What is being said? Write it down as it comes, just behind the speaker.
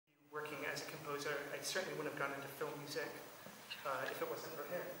certainly wouldn't have gone into film music if it wasn't for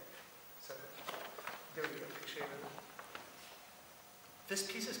him. So, really appreciate it. This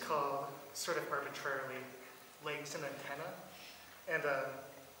piece is called, sort of arbitrarily, Legs and Antennae. And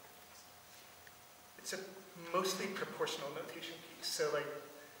it's a mostly proportional notation piece. So like,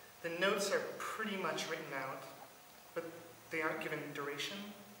 the notes are pretty much written out, but they aren't given duration.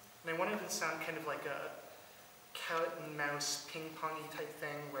 And I wanted it to sound kind of like a cat and mouse ping-pongy type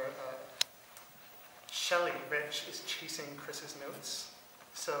thing where Shelley, Rich, is chasing Chris's notes.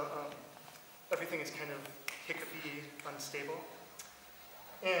 So everything is kind of hiccupy, unstable.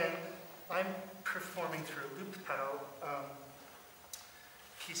 And I'm performing through a loop pedal,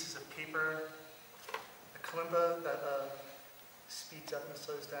 pieces of paper, a kalimba that speeds up and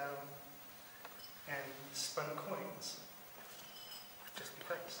slows down, and spun coins, just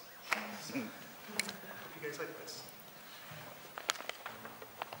because. So, hope you guys like this.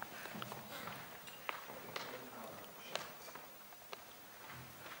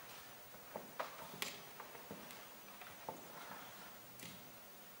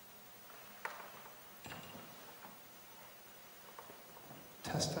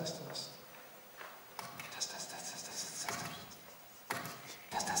 Test, test, test. Test, test, test, test, test, test.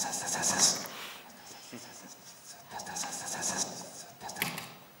 Test, test, test, test, test, test. Test, test, test, test, test, test, test.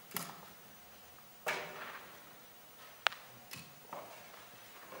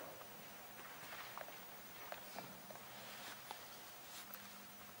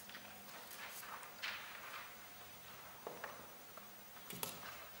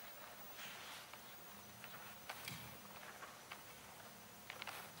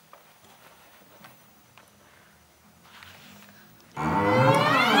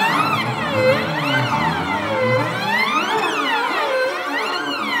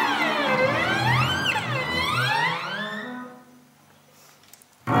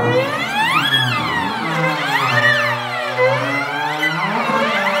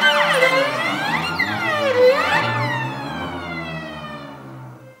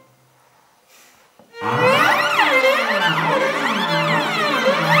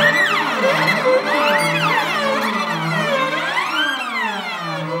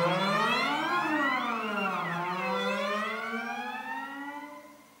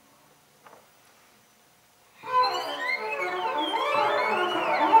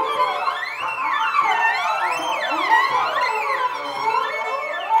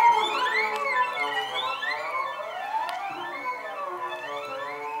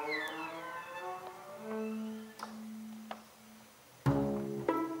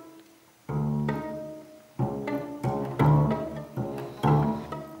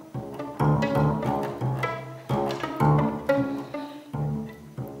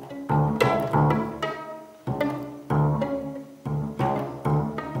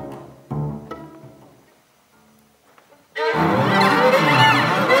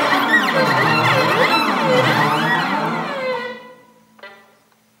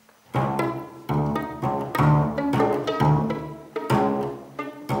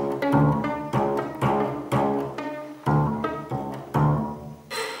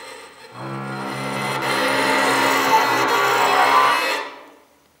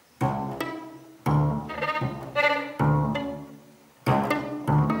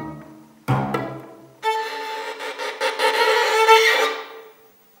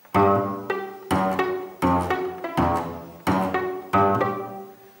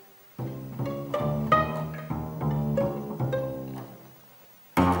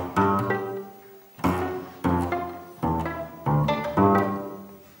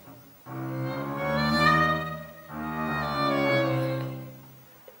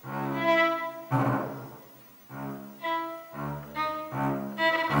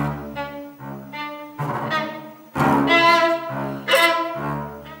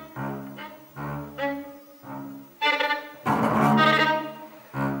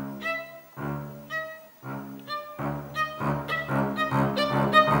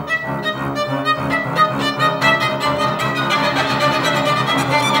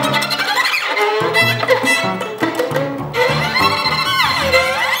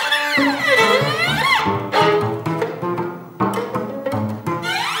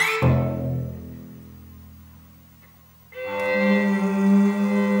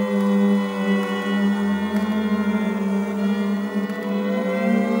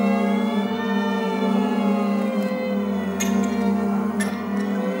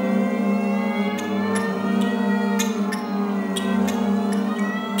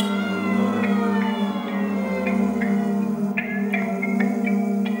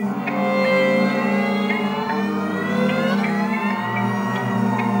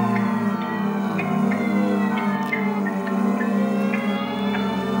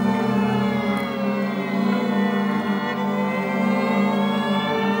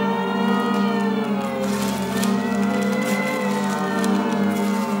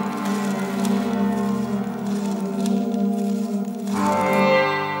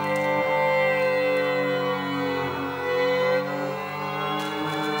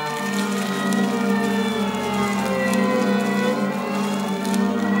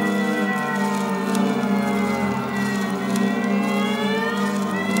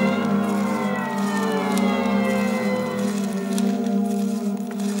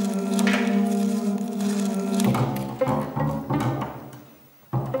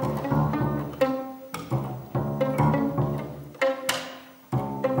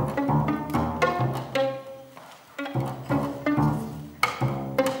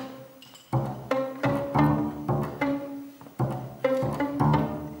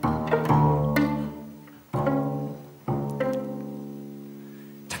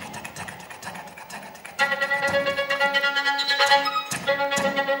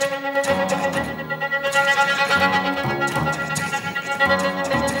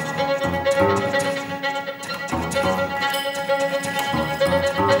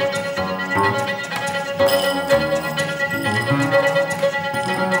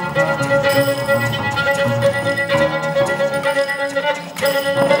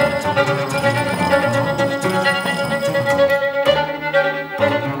 Thank you.